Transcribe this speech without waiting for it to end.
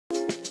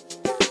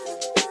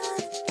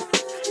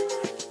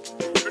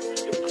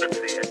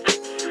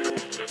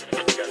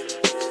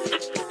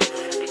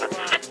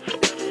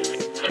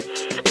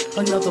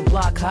Another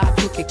block hop,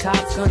 crooked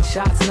cops,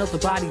 gunshots, another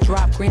body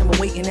drop. Grandma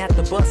waiting at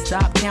the bus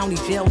stop. County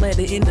jail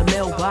letter in the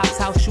mailbox.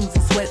 House shoes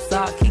and sweat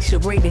sock.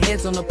 Keisha braided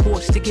heads on the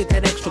porch to get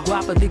that extra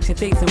guap. Eviction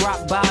facing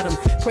rock bottom.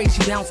 Pray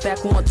she bounce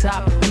back on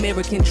top.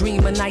 American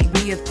dream of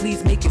nightmares.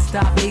 Please make it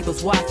stop.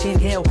 Neighbors watching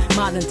hell.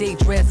 Modern day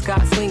dress.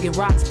 Scott slinging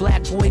rocks.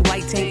 Black boy,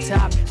 white tank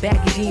top.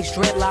 Baggy jeans,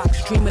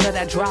 dreadlocks. Dreaming of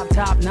that drop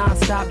top.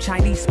 Non-stop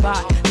Chinese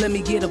spot. Let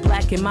me get a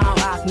black and mild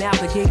off.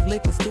 Navigate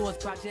liquor stores.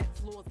 Project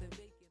floors and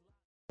vacant.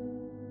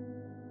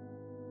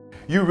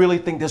 You really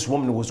think this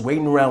woman was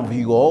waiting around for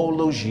you all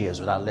those years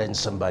without letting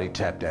somebody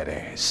tap that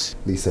ass?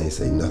 Lisa ain't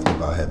say nothing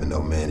about having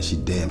no man, and she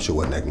damn sure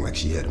wasn't acting like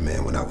she had a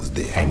man when I was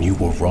there. And you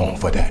were wrong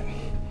for that.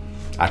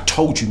 I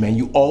told you, man,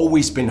 you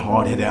always been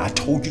hard-headed. I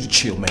told you to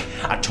chill, man.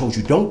 I told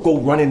you don't go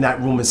running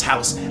that woman's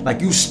house like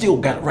you still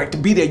got a right to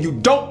be there. You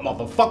don't,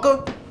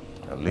 motherfucker.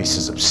 Now,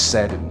 Lisa's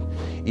upset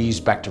and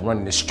he's back to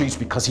running the streets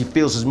because he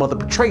feels his mother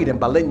betrayed him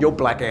by letting your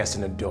black ass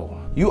in the door.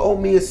 You owe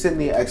me and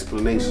Sydney an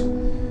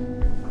explanation.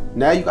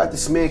 Now you got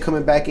this man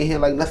coming back in here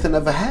like nothing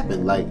ever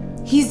happened. Like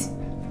He's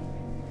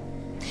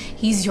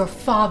your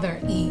father,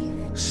 E.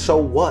 So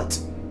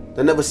what?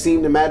 That never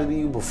seemed to matter to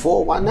you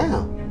before. Why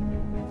now?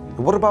 And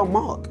what about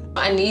Mark?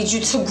 I need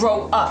you to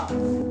grow up.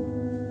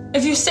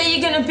 If you say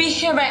you're gonna be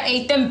here at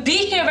 8, then be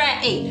here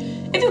at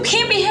 8. If you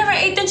can't be here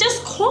at 8, then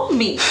just call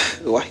me.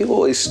 Why you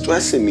always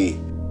stressing me?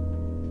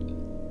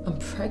 I'm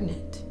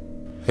pregnant.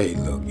 Hey,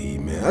 look, E,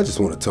 man, I just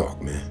want to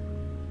talk, man.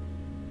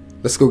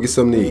 Let's go get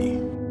something to eat.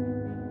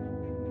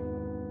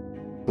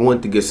 I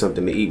wanted to get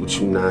something to eat with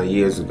you 9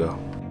 years ago.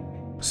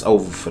 It's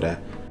over for that.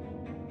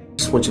 I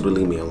just want you to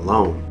leave me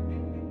alone.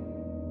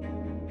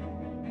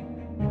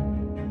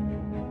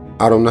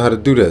 I don't know how to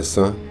do that,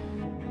 son.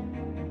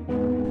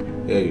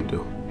 Yeah, you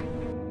do.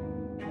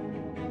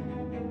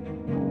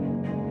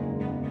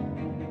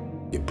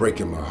 You're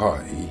breaking my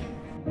heart, E.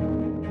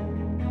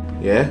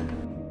 Yeah?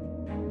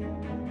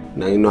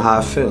 Now you know how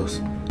it feels.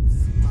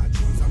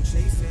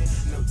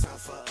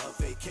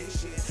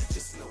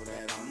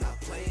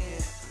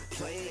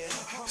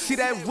 See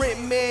that rent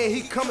man,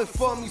 he coming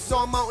for me. So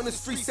I'm out in the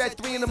streets at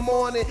 3 in the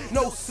morning.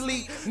 No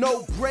sleep,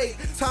 no break.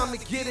 Time to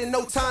get it,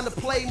 no time to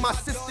play. My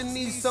sister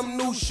needs some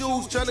new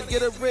shoes, trying to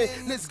get her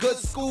in this good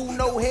school.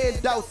 No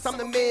handouts, I'm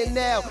the man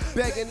now.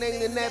 Begging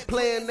ain't in that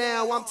plan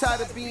now. I'm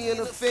tired of being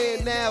a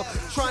fan now.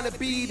 Trying to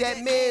be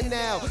that man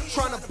now.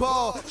 Trying to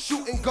ball,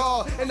 shoot and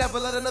guard, and never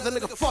let another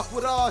nigga fuck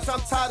with ours. I'm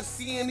tired of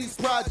seeing these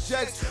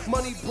projects.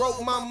 Money broke,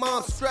 my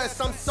mom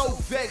stressed. I'm so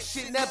vexed,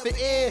 shit never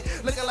end.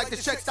 Looking like the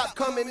check stopped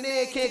coming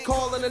in. Can't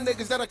call on the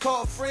niggas that I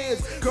call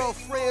friends.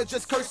 Girlfriend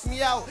just cursed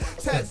me out.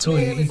 I told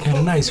you, he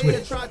kinda nice with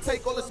it.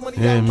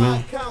 Yeah,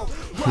 man. He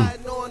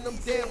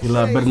a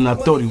lot better than I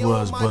thought he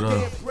was, but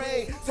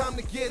he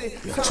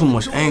got too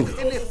much anger.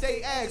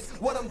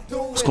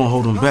 What's gonna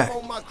hold him back?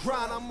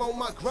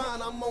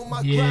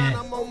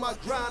 Yeah,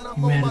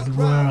 man of the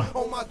world.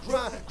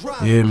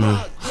 Yeah,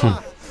 man.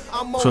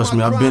 Trust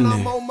me, I've been there.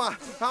 I'm on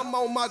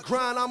my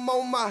grind, I'm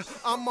on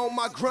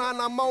my grind.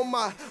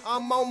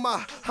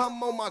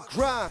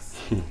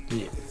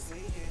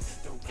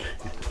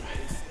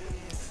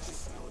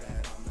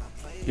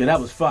 Yeah, that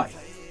was fire.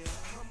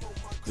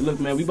 Look,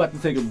 man, we about to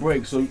take a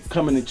break, so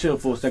come in and chill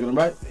for a second, all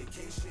right?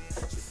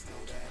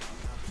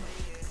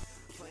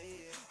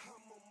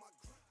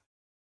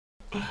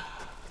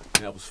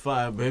 That was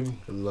fire, baby.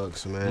 Good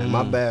looks, man.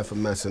 My bad for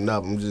messing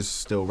up. I'm just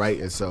still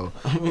writing, so.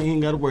 I mean, you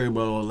ain't gotta worry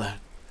about all that.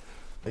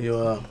 Hey,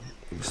 yo,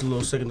 just a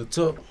little second to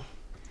talk.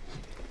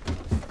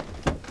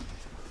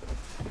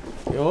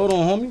 Yo, hold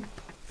on, homie.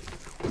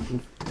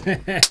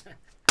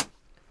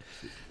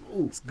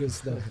 Ooh, it's good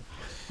stuff.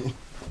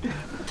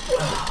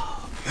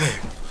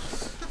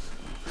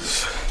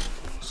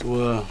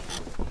 So,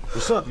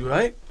 what's up, you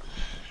right?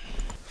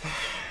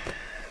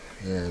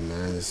 Yeah,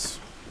 man,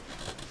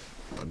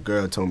 my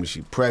girl told me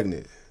she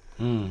pregnant.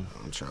 I'm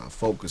trying to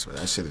focus, but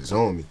that shit is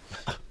on me.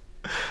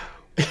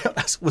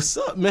 That's what's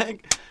up, man.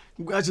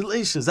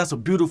 Congratulations, that's a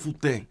beautiful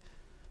thing.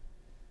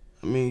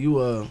 I mean, you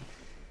all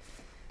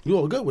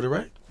good with it,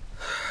 right?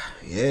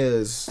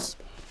 Yeah, it's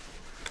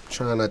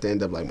trying not to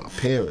end up like my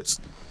parents.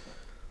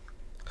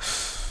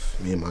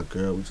 Me and my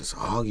girl, we just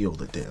argue all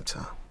the damn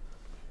time.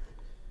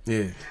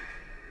 Yeah.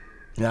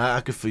 Yeah,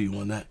 I can feel you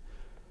on that.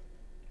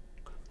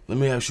 Let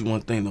me ask you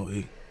one thing, though,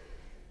 E.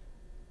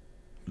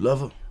 You love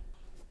her?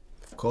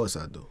 Of course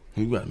I do.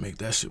 You gotta make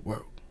that shit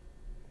work.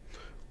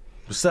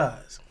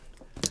 Besides,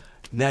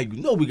 now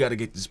you know we gotta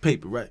get this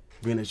paper, right?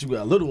 Being that you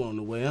got a little one on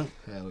the way, huh?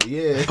 Hell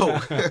yeah.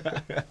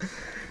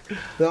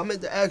 Now, I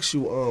meant to ask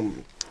you,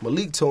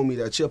 Malik told me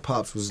that your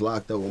pops was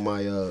locked up with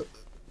my,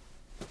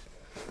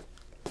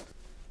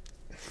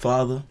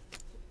 father?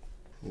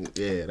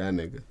 Yeah, that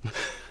nigga.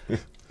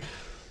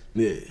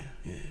 Yeah.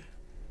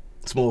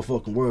 Small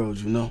fucking world,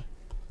 you know?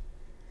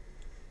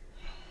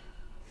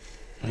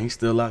 And he's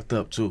still locked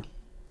up, too.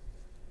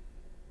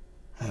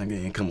 I think he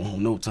ain't coming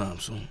home no time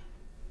soon.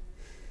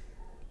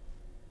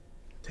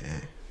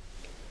 Damn.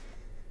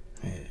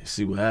 Yeah,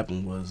 see, what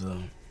happened was,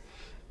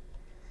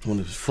 one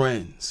of his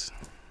friends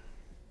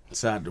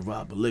decided to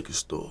rob a liquor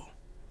store.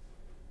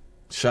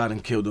 shot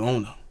and killed the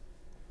owner.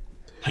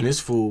 And this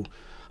fool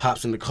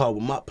hops in the car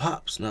with my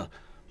pops. Now,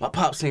 my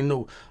pops ain't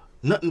know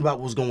nothing about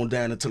what's going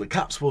down until the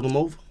cops pulled him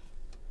over.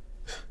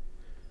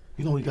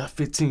 You know he got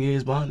 15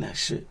 years behind that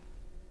shit.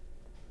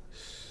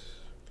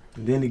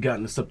 And then he got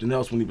into something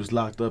else when he was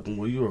locked up, and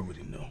well, you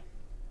already know.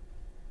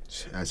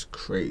 That's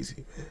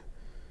crazy, man.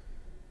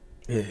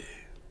 Yeah.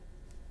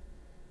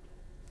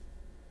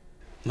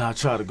 Now I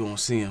try to go and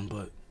see him,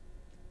 but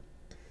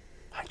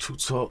like true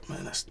talk,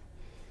 man,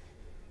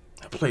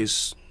 that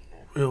place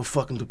real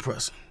fucking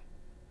depressing.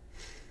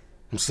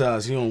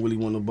 Besides, he don't really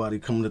want nobody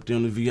coming up there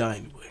on the VI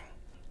anyway.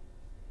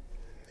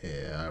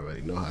 Yeah, I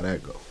already know how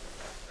that go.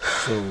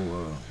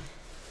 So,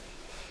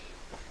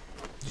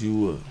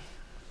 you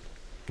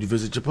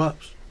visit your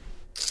pops?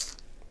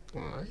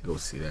 I go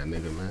see that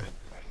nigga, man.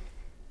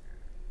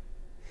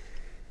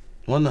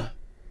 Why not?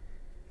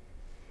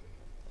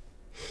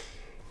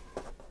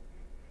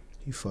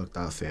 He fucked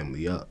our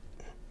family up.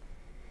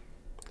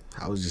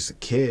 I was just a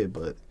kid,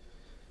 but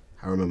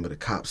I remember the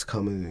cops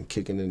coming and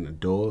kicking in the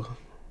door.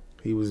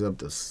 He was up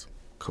to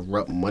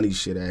corrupt money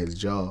shit at his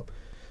job.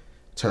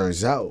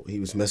 Turns out he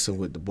was messing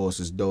with the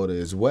boss's daughter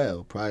as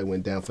well. Probably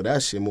went down for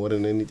that shit more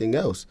than anything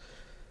else.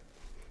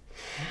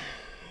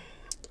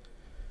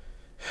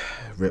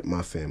 Ripped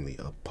my family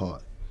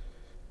apart.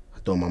 I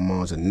thought my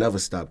moms would never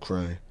stop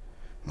crying.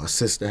 My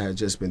sister had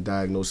just been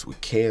diagnosed with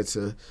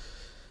cancer.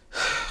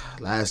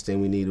 Last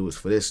thing we needed was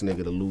for this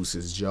nigga to lose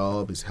his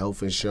job, his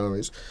health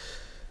insurance.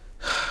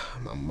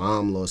 My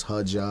mom lost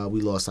her job.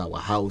 We lost our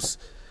house.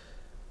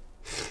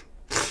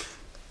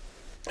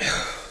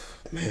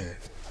 Man.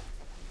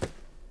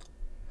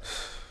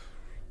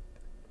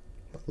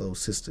 My little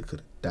sister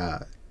could have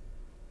died.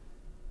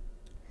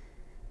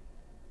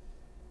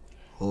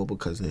 All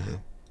because of him.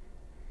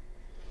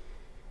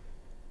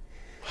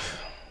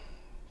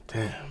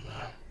 Damn,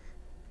 man.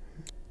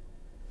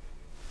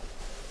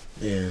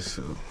 Yeah,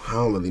 so I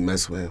don't really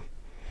mess with him.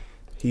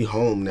 He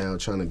home now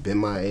trying to bend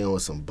my ear on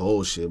some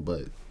bullshit,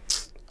 but I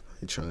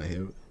ain't trying to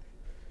hear it.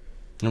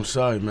 I'm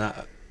sorry, man.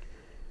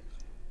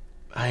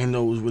 I didn't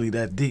know it was really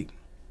that deep.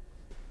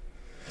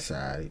 It's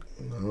alright.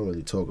 I don't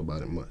really talk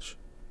about it much.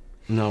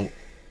 No,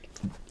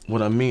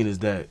 what I mean is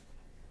that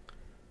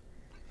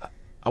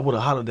I would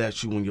have hollered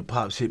at you when your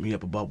pops hit me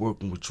up about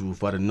working with you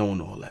if I'd have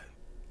known all that.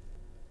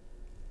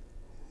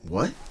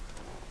 What?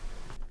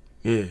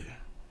 Yeah.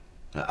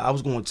 I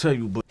was gonna tell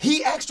you, but...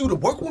 He asked you to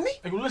work with me?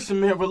 Hey, listen,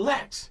 man,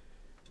 relax.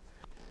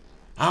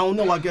 I don't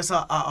know, I guess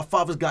our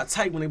fathers got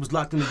tight when they was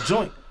locked in the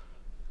joint.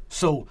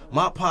 So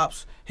my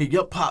pops hit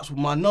your pops with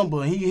my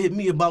number and he hit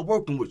me about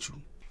working with you.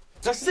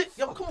 That's it.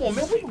 Yo, come on,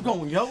 man, where you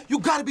going, yo? You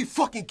gotta be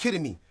fucking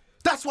kidding me.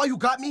 That's why you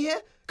got me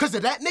here? Cause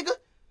of that nigga?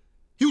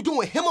 You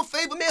doing him a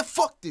favor, man?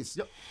 Fuck this.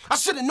 Yo, I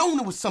should've known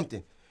it was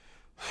something.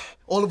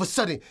 All of a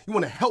sudden, you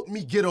wanna help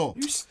me get on.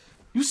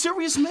 You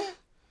serious, man?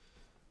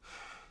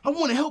 I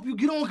wanna help you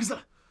get on cause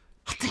I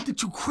think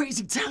that you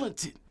crazy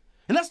talented.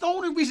 And that's the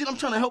only reason I'm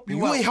trying to help you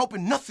out. You ain't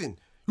helping nothing.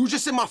 You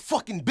just in my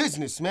fucking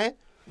business, man.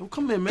 Yo,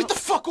 come here, man. Get the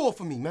fuck off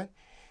of me, man.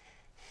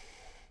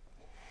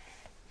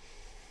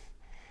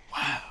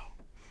 Wow.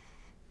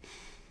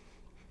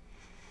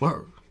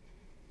 Word.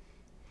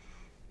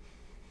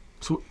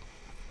 So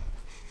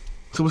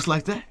it's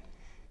like that?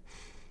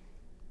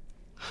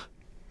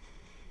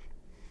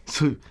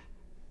 So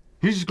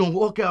you're just gonna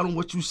walk out on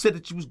what you said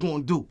that you was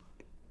gonna do?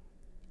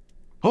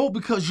 Oh,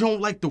 because you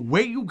don't like the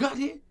way you got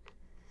here?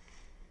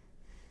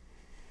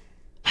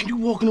 And you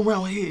walking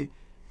around here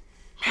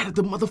mad at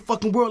the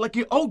motherfucking world like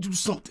it owed you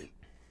something.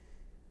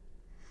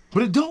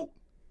 But it don't.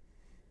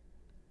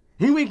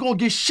 You ain't gonna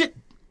get shit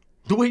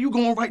the way you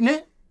going right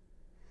now.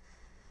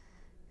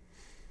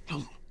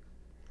 Yo,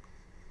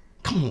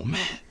 come on,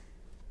 man.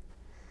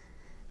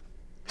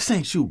 This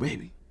ain't you,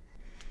 baby.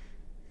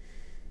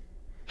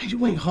 Hey,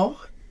 you ain't hard.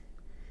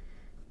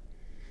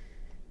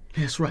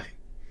 That's right.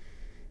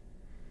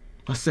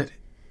 I said it.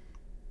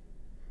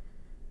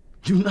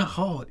 You not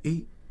hard,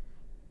 E.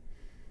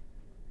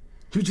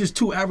 You just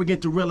too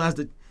arrogant to realize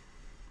that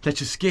you're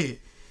scared.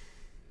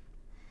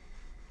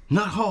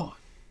 Not hard.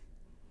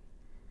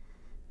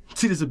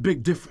 See, there's a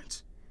big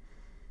difference.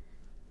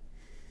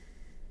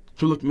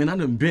 So look, man, I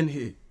done been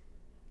here.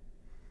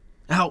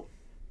 Out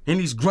in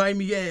these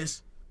grimy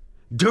ass,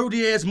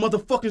 dirty ass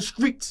motherfucking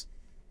streets.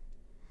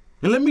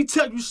 And let me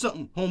tell you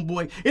something,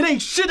 homeboy. It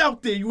ain't shit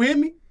out there, you hear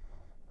me?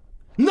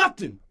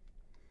 Nothing.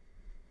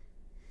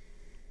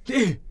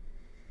 Yeah,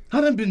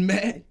 I done been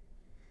mad.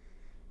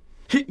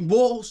 Hitting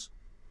walls.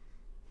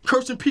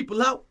 Cursing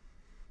people out.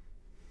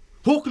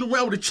 Walking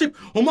around with a chip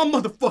on my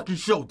motherfucking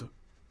shoulder.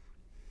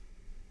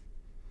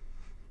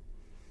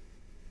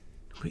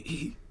 But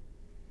E,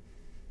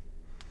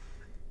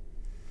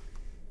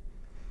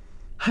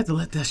 I had to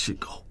let that shit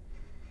go.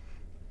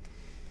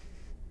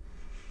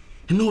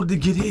 In order to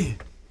get here,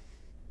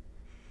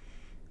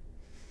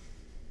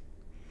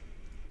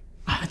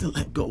 I had to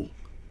let go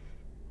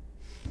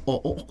of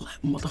all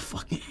that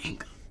motherfucking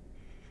anger.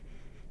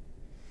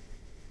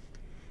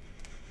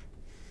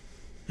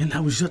 And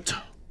that was your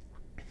turn.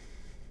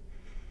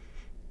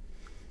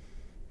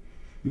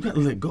 You gotta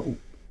let go.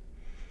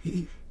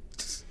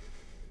 Just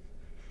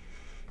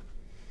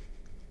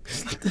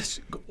let that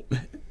shit go,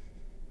 man.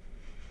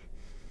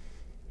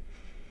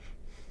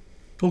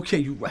 Okay,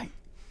 you right.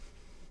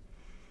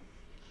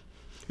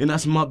 And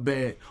that's my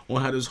bad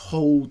on how this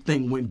whole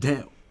thing went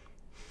down.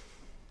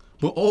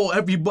 But all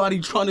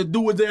everybody trying to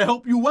do is to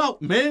help you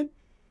out, man.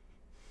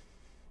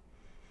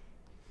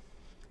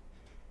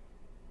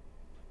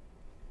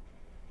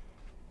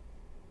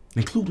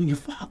 Including your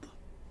father.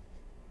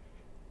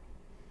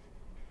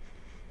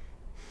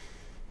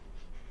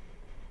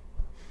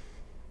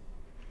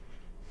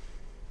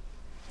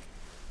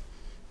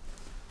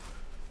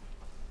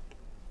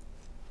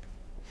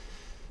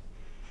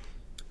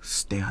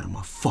 Stay out of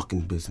my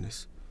fucking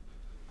business.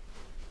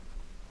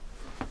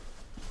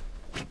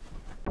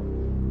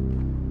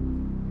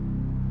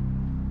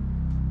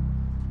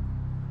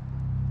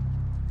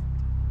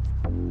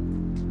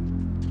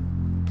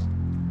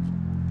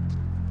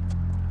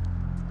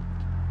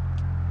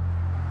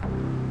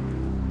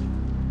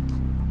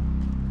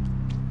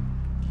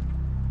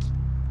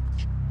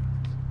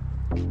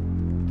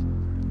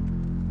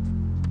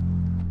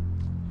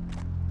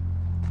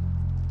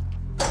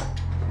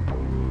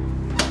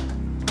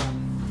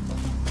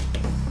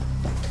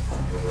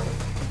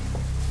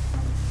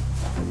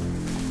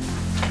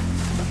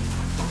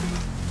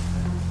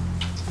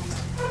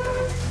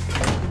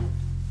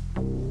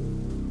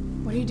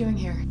 What are you doing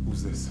here?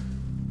 Who's this?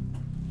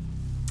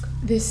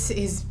 This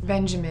is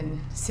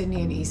Benjamin,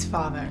 Sydney and E's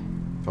father.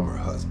 I'm her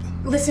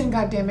husband. Listen,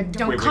 goddammit,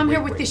 don't come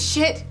here with this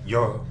shit.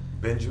 You're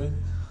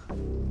Benjamin?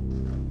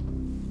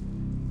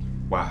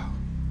 Wow.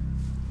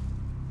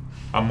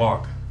 I'm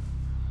Mark.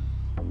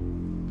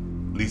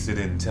 Lisa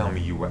didn't tell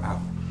me you were out.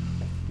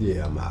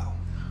 Yeah, I'm out.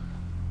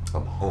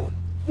 I'm home.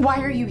 Why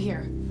are you here?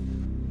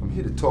 I'm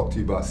here to talk to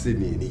you about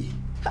Sydney and E.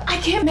 I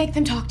can't make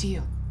them talk to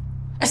you.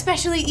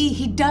 Especially E.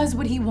 He does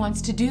what he wants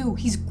to do.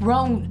 He's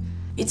grown.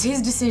 It's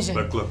his decision.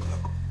 Look.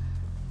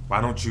 Why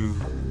don't you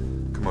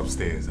come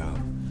upstairs, Al?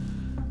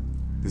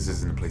 This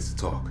isn't the place to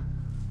talk.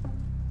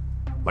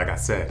 Like I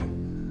said,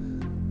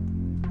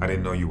 I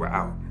didn't know you were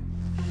out.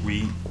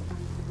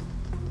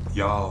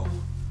 Y'all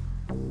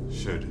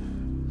should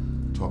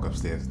talk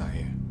upstairs, not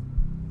here.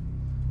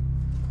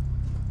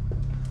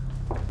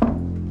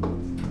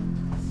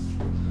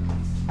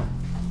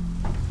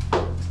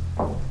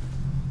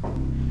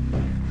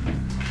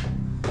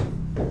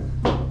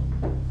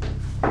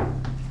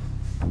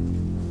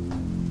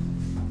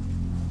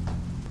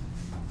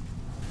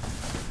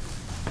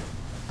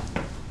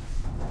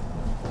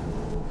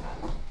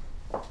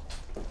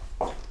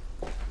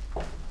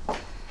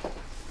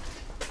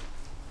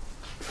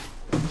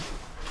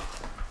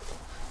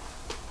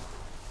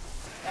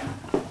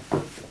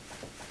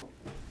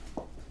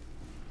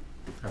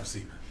 Have a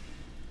seat, man.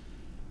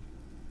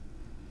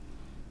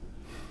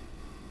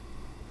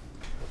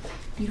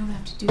 You don't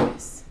have to do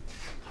this.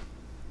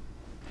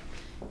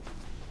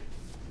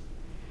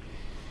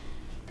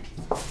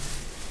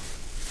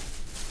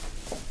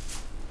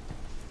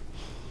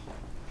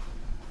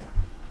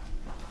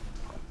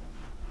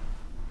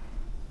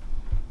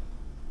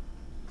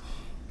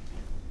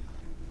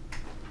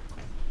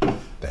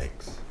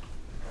 Thanks.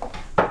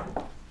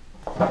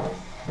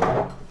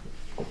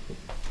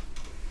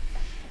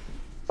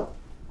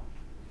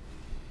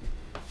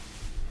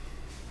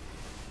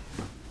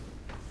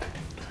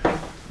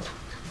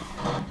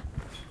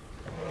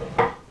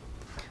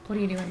 What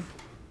are you doing?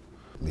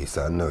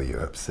 Lisa, I know you're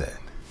upset.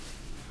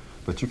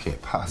 But you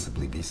can't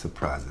possibly be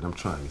surprised that I'm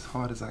trying as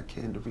hard as I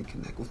can to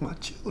reconnect with my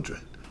children.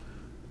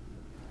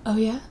 Oh,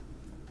 yeah?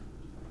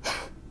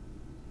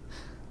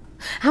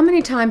 How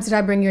many times did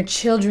I bring your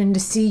children to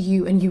see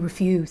you and you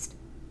refused?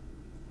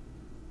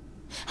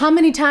 How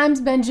many times,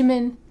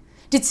 Benjamin,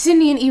 did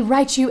Sydney and E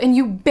write you and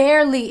you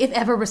barely, if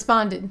ever,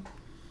 responded?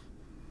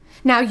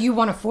 Now you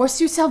want to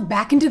force yourself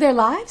back into their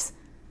lives?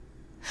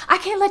 I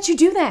can't let you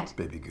do that.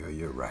 Baby girl,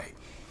 you're right.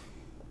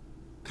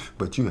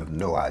 But you have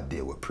no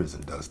idea what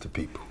prison does to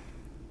people.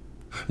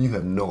 You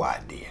have no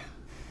idea.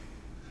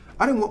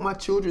 I didn't want my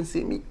children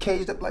seeing me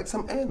caged up like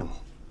some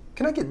animal.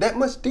 Can I get that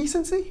much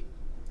decency?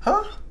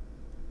 Huh?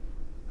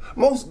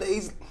 Most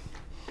days,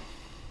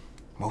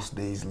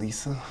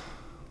 Lisa,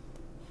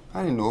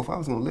 I didn't know if I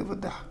was gonna live or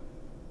die.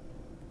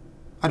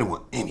 I didn't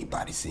want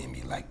anybody seeing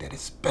me like that,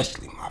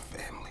 especially my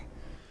family.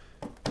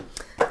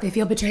 They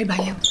feel betrayed by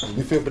you.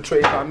 You feel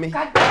betrayed by me?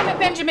 God damn it,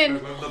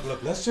 Benjamin!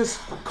 Look, let's just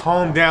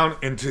calm down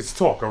and just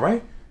talk, all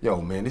right?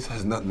 Yo, man, this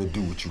has nothing to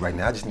do with you right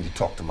now. I just need to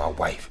talk to my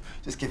wife.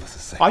 Just give us a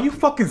second. Are you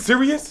fucking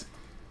serious?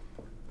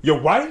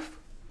 Your wife?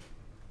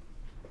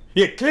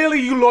 Yeah, clearly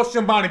you lost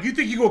your mind if you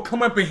think you're gonna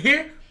come up in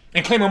here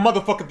and claim a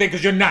motherfucking thing,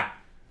 because you're not.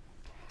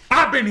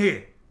 I've been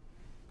here.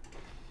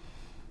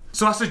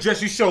 So I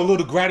suggest you show a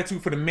little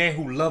gratitude for the man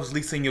who loves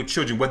Lisa and your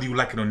children, whether you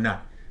like it or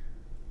not.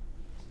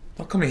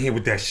 Don't come in here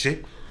with that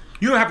shit.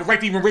 You don't have the right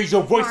to even raise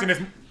your voice Mark. in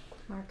this.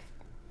 Mark.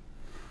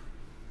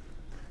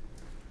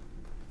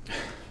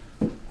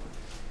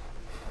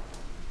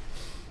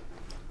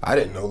 I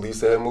didn't know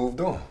Lisa had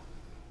moved on.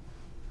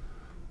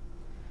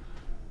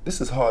 This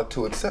is hard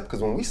to accept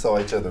because when we saw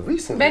each other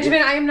recently...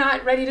 Benjamin, I am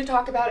not ready to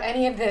talk about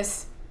any of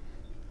this.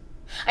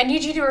 I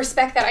need you to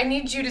respect that. I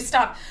need you to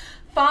stop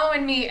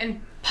following me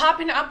and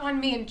popping up on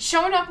me and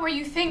showing up where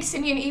you think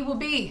Cindy and E will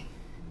be.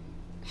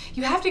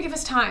 You have to give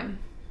us time.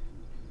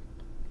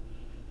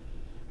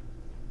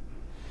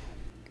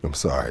 I'm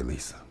sorry,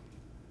 Lisa.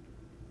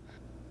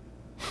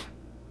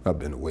 I've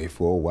been away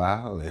for a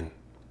while, and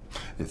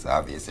it's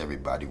obvious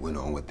everybody went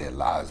on with their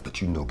lives, but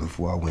you know,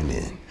 before I went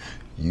in,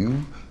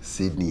 you,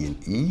 Sydney,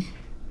 and E,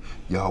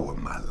 y'all were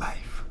my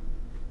life.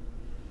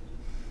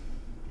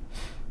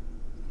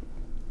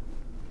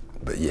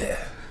 But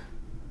yeah,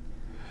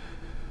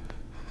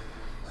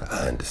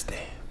 I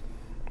understand.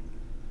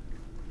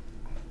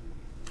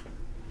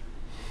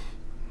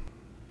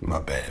 My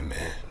bad,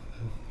 man.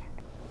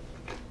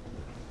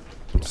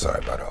 I'm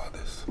sorry about all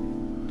this.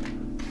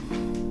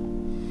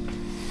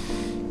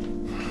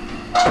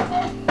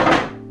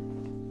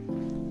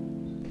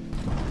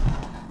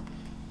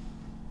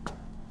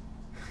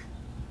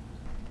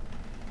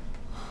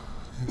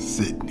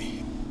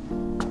 Sydney.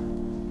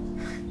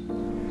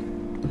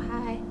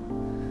 Hi.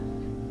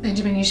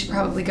 Benjamin, you should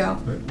probably go.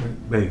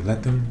 Wait, babe,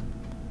 let them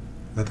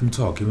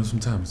talk. Give them some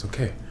time. It's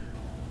okay.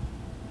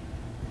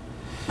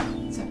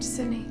 It's up to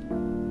Sydney.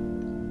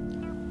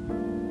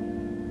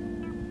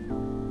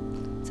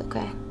 It's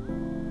okay.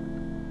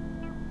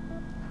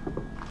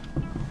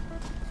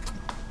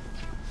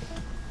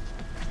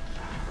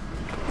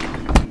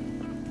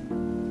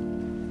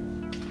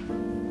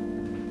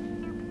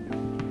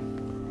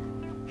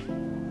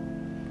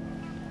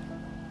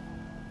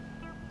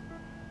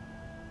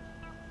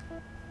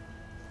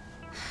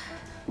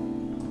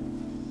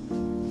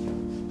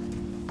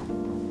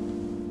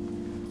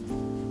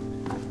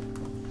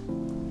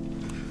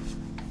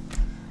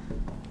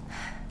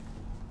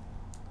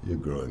 You're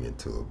growing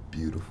into a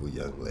beautiful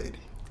young lady.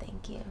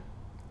 Thank you.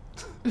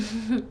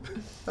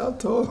 How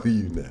tall are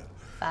you now?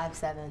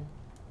 5'7".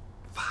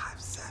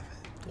 5'7".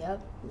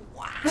 Yep.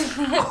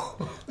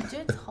 Wow.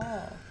 You're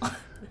tall.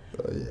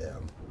 Oh yeah,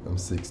 I'm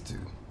 6'2".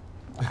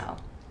 Wow.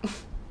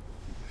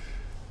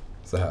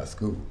 So how's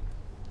school?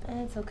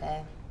 It's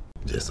okay.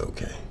 Just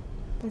okay.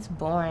 It's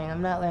boring.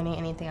 I'm not learning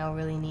anything I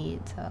really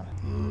need, so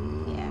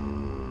yeah.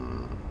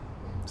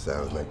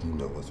 Sounds like you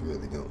know what's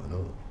really going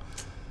on.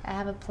 I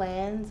have a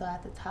plan, so I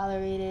have to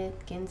tolerate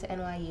it, get into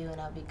NYU,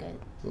 and I'll be good.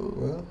 Oh,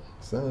 well,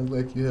 sounds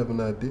like you have an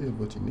idea of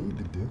what you need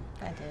to do.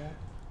 I do.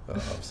 Oh,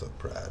 I'm so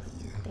proud of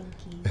you. Thank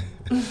you.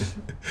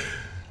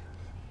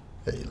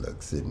 Hey,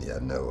 look, Sydney, I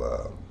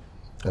know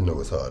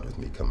it's hard with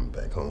me coming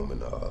back home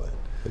and all,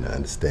 and I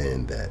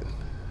understand that.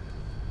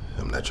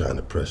 I'm not trying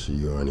to pressure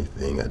you or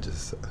anything. I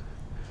just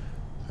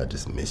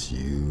miss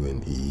you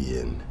and E,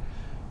 and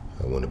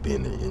I want to be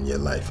in your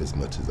life as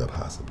much as I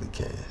possibly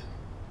can.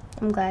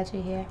 I'm glad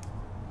you're here.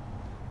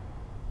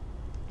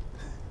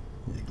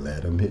 You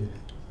glad I'm here?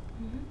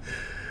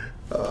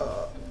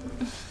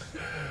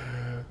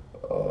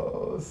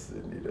 Oh,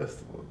 Sydney, that's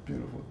the most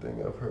beautiful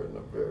thing I've heard in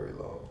a very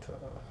long time.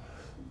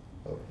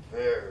 A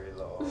very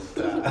long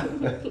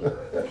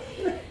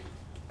time.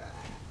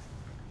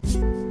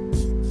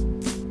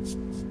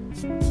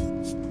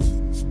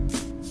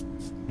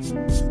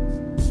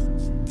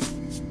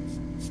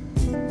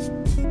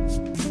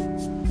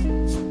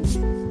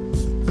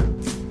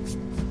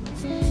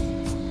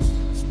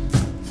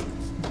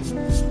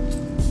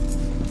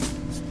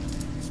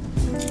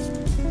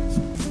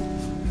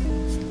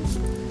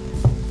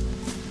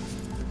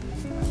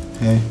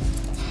 Hey.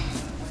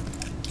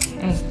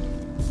 Hey.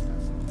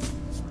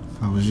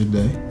 How was your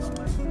day?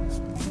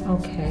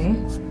 Okay.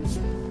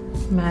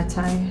 Mad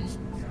tired.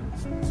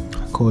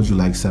 I called you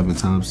like 7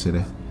 times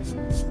today.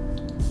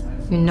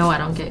 You know I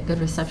don't get good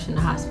reception in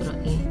the hospital,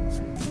 E.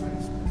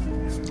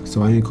 So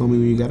why didn't you call me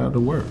when you got out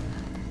of work?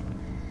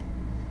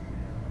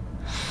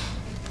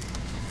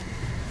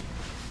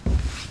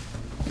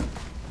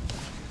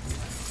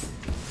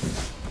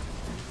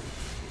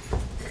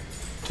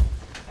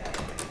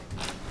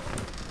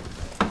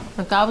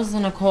 Look, I was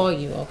gonna call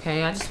you,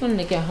 okay? I just wanted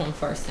to get home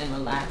first and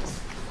relax.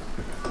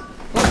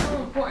 What's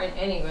so important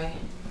anyway?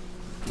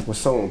 What's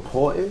so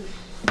important?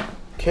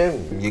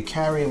 Kim, you're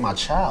carrying my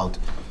child.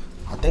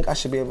 I think I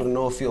should be able to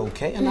know if you're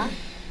okay or not.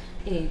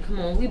 Hey, come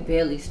on, we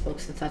barely spoke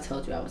since I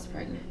told you I was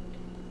pregnant.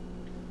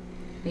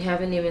 We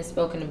haven't even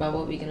spoken about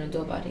what we're gonna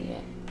do about it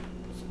yet.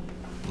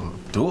 Well,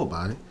 do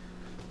about it?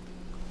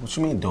 What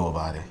you mean do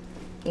about it?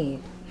 Hey,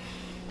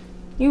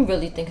 you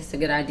really think it's a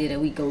good idea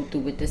that we go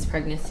through with this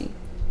pregnancy?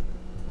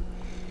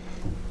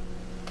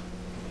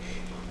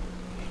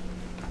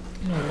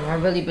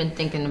 I've really been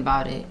thinking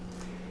about it,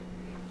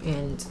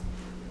 and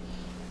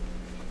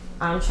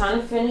I'm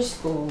trying to finish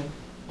school.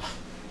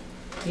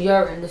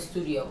 You're in the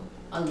studio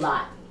a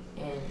lot,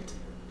 and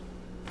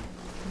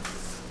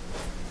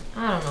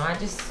I don't know.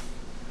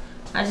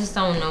 I just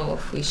don't know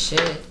if we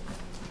should.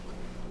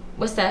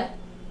 What's that?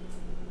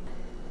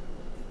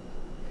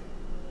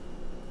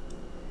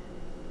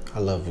 I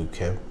love you,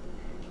 Kim.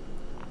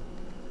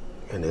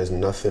 And there's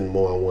nothing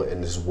more I want in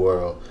this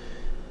world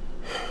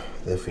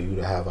than for you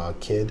to have our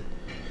kid.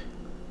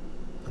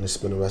 and to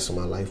spend the rest of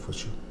my life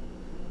with you.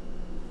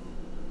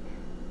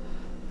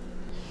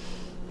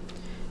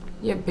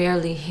 You're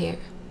barely here.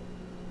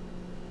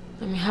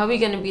 I mean, how are we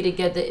gonna be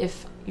together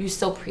if you're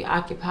so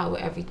preoccupied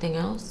with everything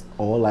else?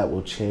 All that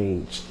will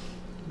change.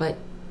 But,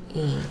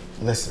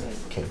 listen,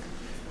 Kim.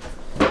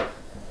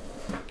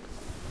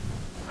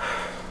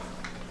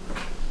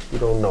 You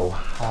don't know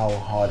how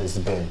hard it's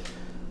been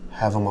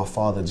having my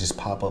father just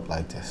pop up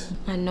like this.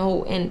 I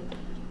know, and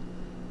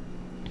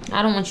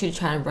I don't want you to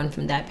try to run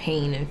from that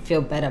pain and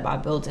feel better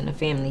about building a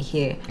family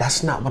here.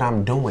 That's not what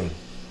I'm doing.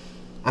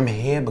 I'm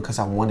here because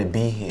I want to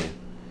be here.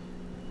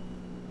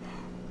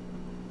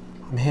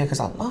 I'm here because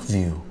I love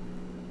you.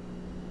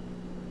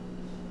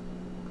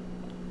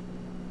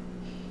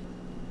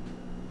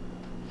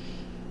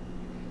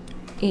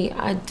 E,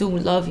 I do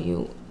love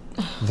you.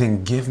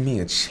 Then give me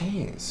a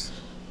chance.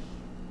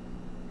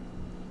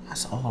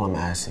 That's all I'm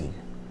asking you.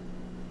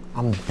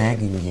 I'm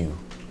begging you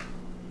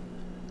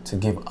to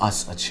give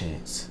us a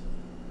chance.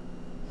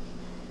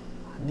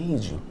 I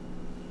need you.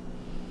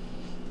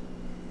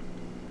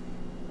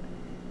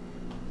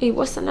 E,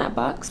 what's in that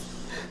box?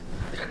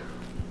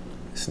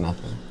 It's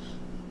nothing.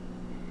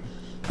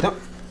 Yep.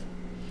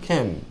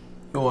 Kim,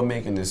 you're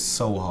making this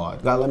so hard.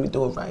 You gotta let me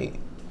do it right.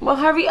 Well,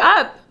 hurry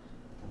up.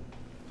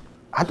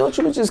 I thought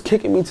you were just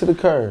kicking me to the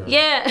curb.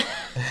 Yeah,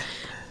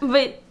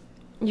 but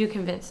you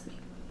convinced me.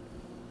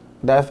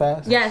 That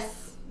fast?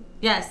 Yes,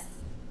 yes.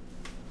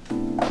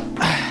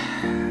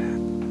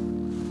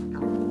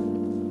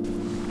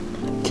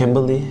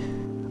 Kimberly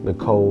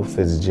Nicole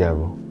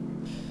Fitzgerald.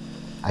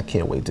 I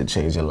can't wait to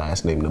change your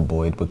last name to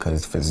Boyd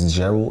because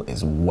Fitzgerald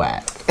is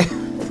whack.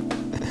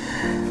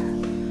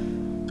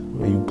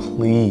 Will you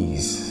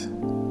please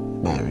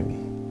marry me?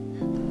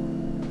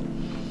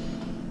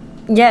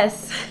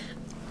 Yes.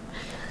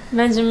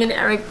 Benjamin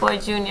Eric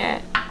Boyd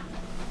Jr.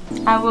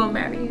 I will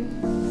marry you.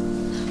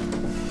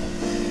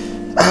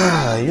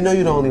 You know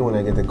you're the only one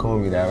that get to call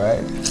me that,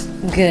 right?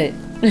 Good.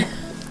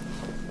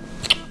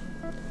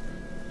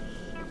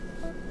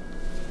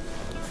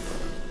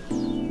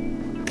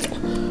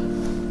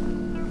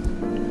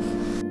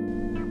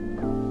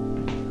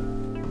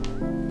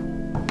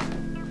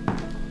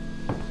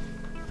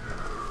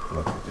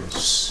 Look at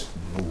this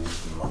smooth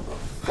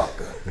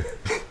motherfucker.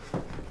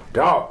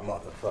 Dark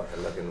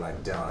motherfucker looking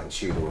like Don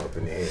Cheadle up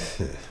in here.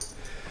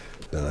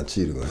 Don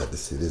Cheadle gonna have to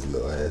sit his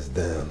little ass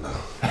down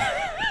now.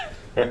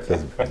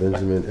 Because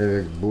Benjamin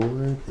Eric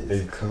Boyd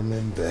is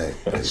coming back.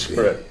 That's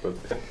baby.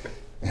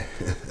 right.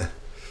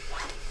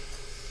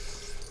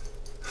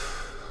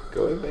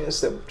 Go ahead, man.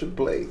 Step up to the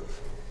plate.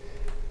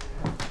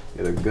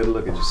 Get a good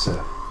look at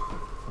yourself.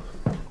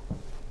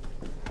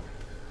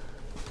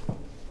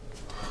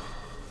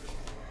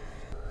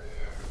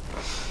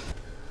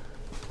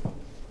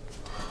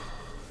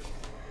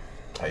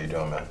 How you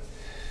doing, man?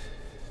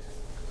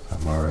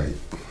 I'm all right.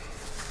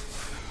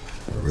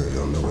 I really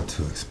don't know what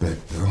to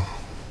expect, though.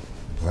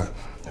 But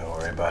Don't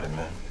worry about it,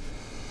 man.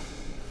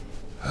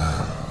 You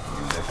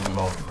live in the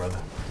moment,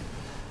 brother.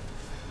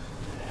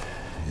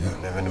 Yeah.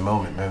 Live in the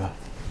moment, man.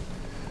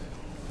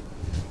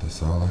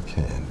 That's all I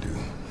can do.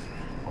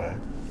 Right.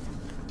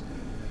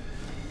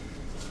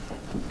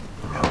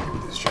 Let me help you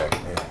with this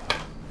jacket, man.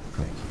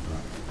 Thank you, bro.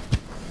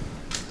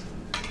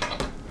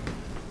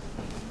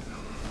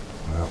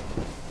 Well,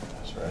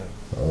 That's right.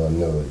 all I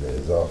know is that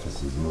his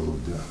office is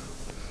moved to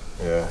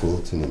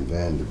Fulton and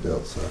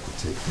Vanderbilt, so I could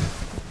take the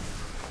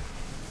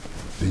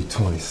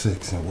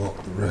B-26 and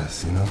walk the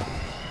rest, you know?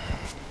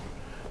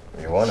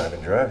 If you want, I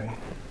can drive you.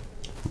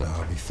 No,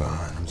 I'll be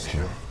fine. I'm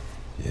sure.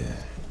 Yeah.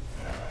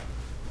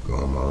 Go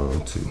on my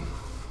own, too.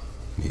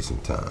 Need some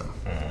time.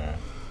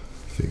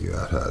 Figure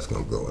out how it's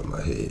gonna go in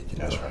my head, you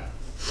know? That's right.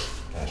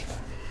 That's right.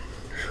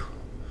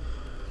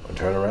 Well,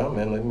 turn around,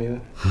 man. Let me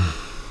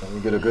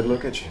get a good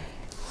look at you.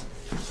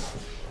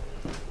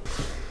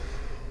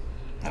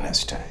 And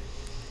that's tight.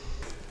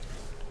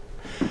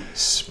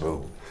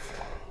 Smooth.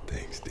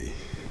 Thanks, D.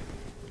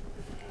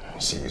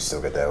 You see, you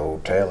still got that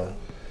old Taylor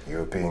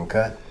European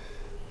cut.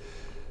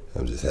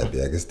 I'm just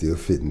happy I can still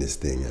fit in this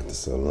thing after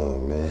so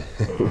long, man.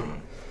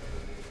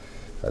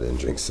 I didn't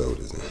drink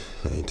sodas.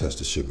 I ain't touched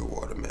the sugar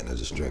water, man. I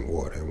just drank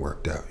water and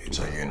worked out. You know?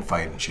 So you're in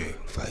fighting shape.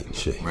 Fighting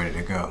shape. Ready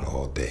to go.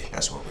 All day.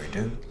 That's what we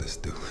do. Let's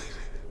do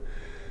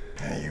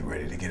it. Are you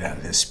ready to get out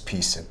of this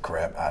piece of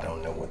crap? I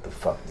don't know what the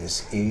fuck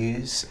this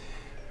is.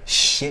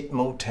 Shit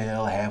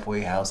motel,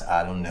 halfway house,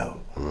 I don't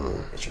know.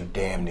 But you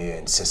damn near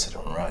insisted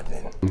on riding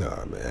in.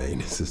 Nah, man, I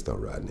ain't insist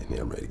on riding in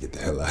here. I'm ready to get the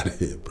hell out of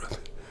here, brother.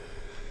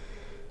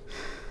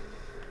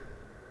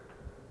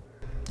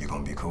 You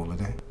gonna be cool with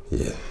that?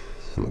 Yeah,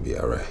 I'm gonna be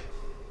all right.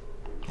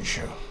 You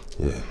sure?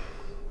 Yeah.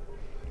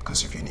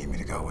 Because if you need me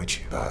to go with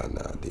you. Nah,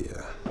 D.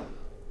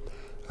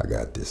 I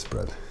got this,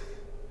 brother.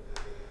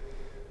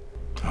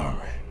 All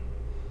right.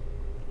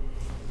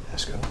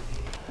 Let's go.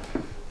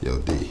 Yo,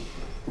 D.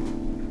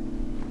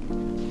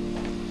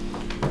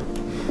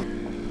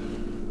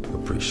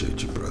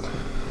 Appreciate you, brother.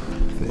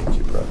 Thank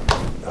you, brother.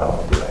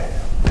 Oh, man.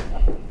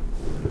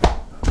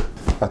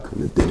 I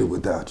couldn't have did it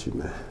without you,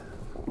 man.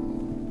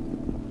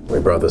 We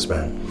brothers,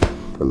 man.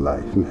 For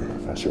life,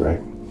 man. That's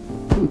right.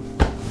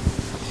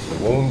 The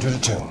wound to the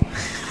tomb.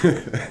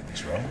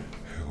 That's right.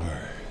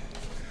 Word.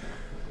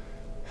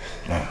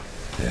 Now,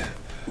 Yeah.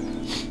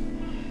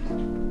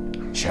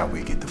 shall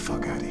we get the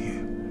fuck out of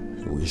here?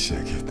 We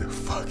should get the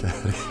fuck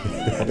out of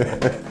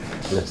here.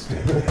 Let's do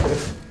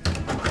it.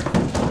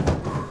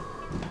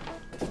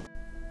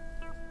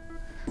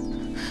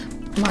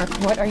 Mark,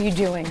 what are you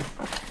doing?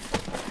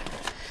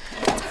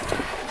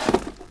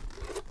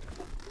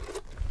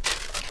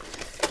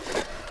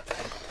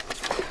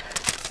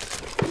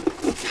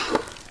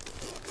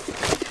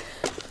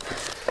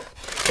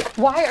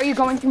 Why are you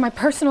going through my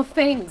personal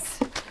things?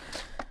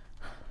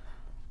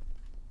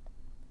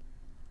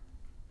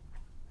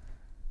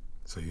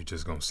 So you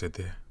just gonna sit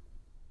there?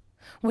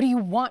 What do you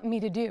want me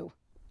to do?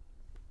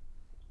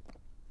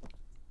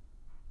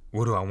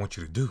 What do I want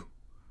you to do?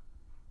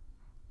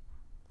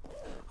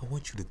 I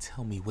want you to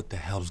tell me what the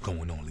hell's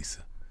going on,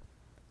 Lisa.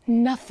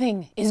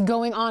 Nothing is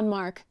going on,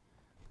 Mark.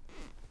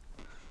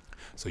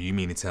 So you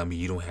mean to tell me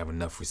you don't have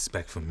enough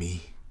respect for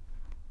me?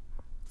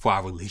 For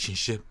our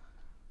relationship?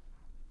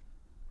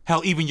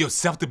 Hell, even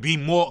yourself to be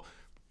more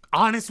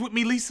honest with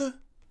me, Lisa?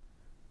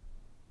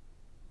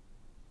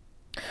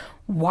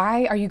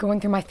 Why are you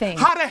going through my thing?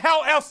 How the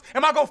hell else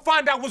am I gonna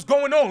find out what's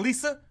going on,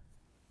 Lisa?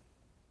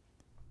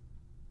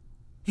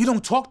 You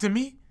don't talk to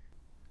me.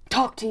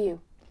 Talk to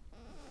you.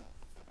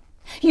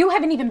 You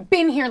haven't even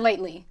been here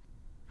lately.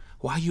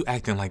 Why are you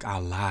acting like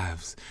our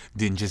lives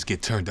didn't just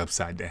get turned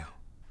upside down?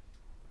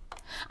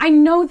 I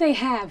know they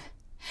have.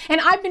 And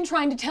I've been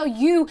trying to tell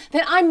you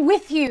that I'm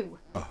with you.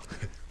 Oh.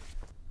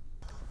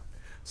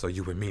 So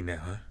you with me now,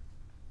 huh?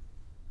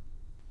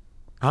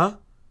 Huh?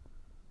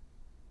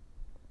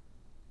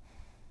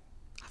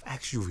 I've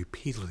asked you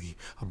repeatedly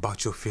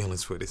about your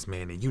feelings for this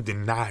man, and you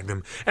denied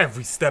them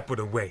every step of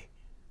the way.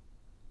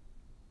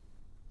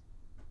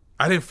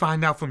 I didn't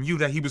find out from you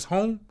that he was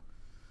home.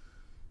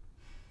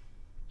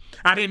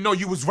 I didn't know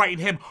you was writing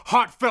him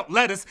heartfelt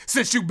letters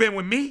since you've been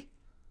with me.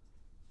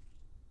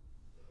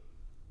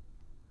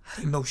 I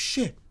didn't know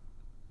shit.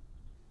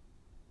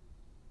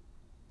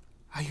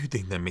 How you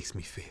think that makes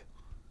me feel?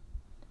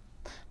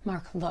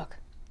 Mark, look.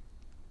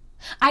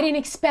 I didn't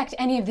expect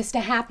any of this to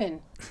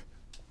happen.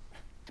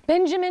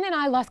 Benjamin and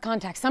I lost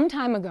contact some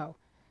time ago.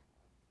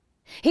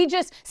 He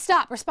just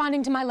stopped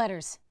responding to my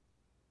letters.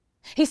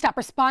 He stopped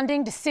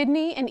responding to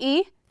Sydney and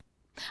E.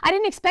 I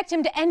didn't expect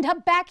him to end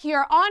up back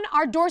here on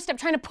our doorstep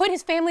trying to put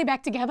his family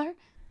back together.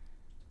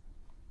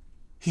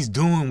 He's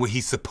doing what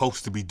he's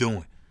supposed to be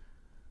doing.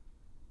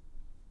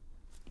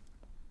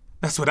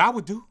 That's what I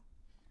would do.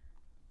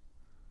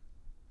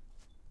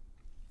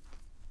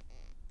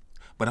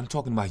 But I'm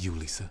talking about you,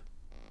 Lisa.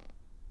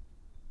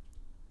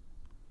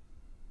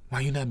 Why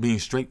are you not being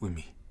straight with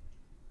me?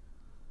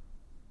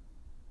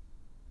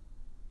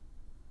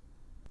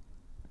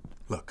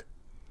 Look,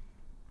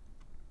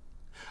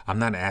 I'm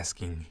not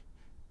asking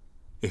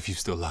if you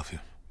still love him.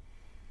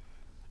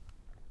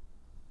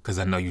 Because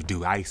I know you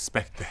do. I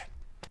expect that.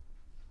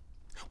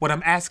 What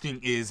I'm asking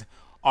is,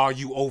 are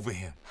you over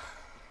him?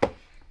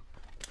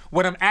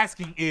 What I'm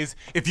asking is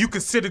if you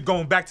consider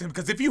going back to him,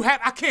 because if you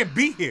have, I can't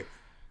be here.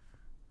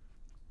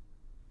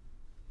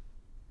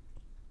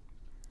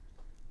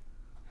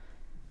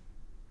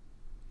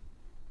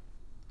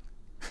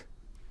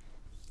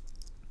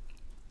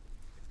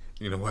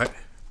 You know what?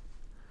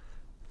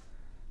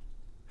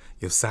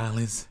 Your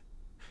silence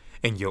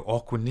and your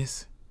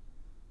awkwardness,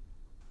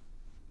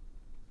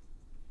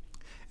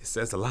 it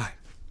says a lot.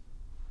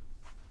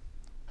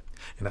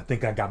 And I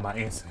think I got my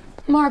answer.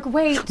 Mark,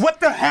 wait. What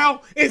the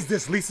hell is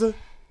this, Lisa?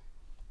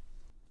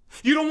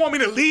 You don't want me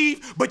to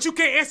leave, but you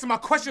can't answer my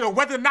question of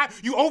whether or not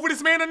you over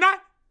this man or not?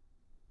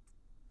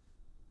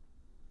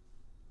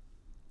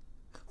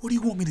 What do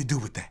you want me to do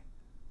with that?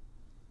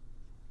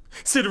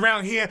 Sit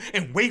around here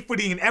and wait for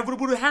the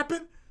inevitable to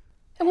happen?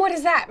 And what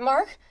is that,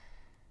 Mark?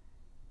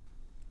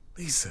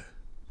 Lisa,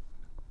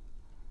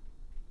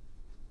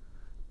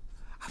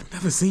 I've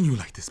never seen you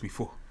like this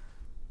before.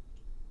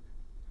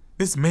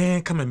 This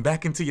man coming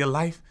back into your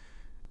life,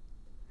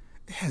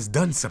 it has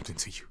done something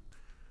to you.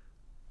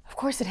 Of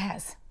course it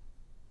has.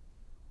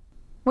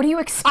 What do you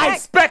expect? I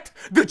expect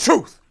the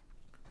truth.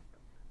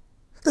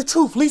 The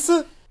truth,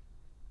 Lisa.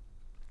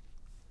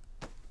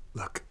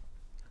 Look,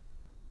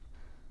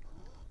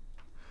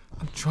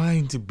 I'm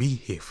trying to be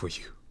here for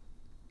you.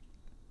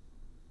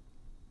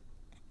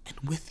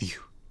 And with you.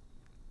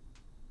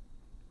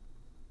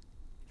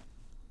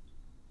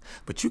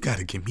 But you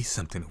gotta give me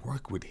something to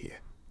work with here.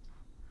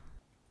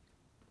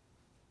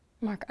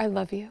 Mark, I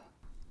love you.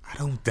 I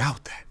don't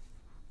doubt that.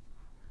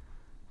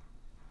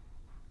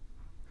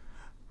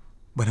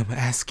 But I'm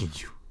asking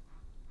you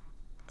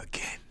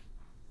again.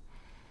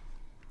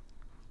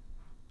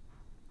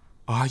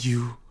 Are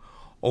you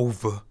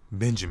over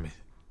Benjamin?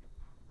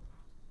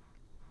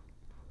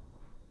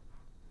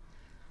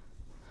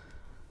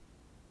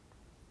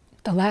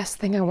 The last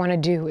thing I want to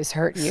do is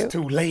hurt you. It's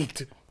too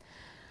late.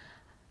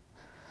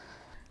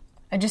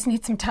 I just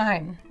need some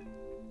time.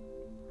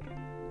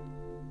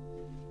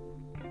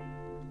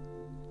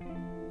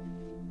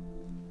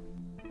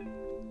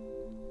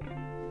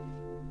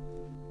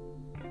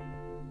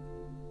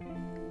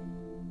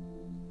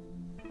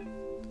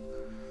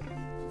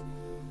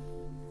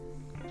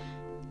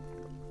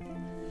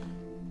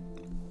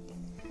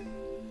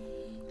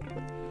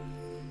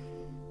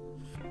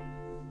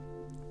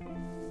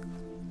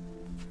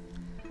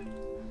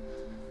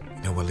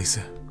 know what,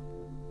 Lisa?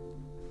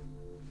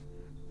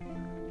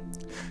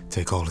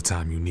 Take all the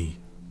time you need.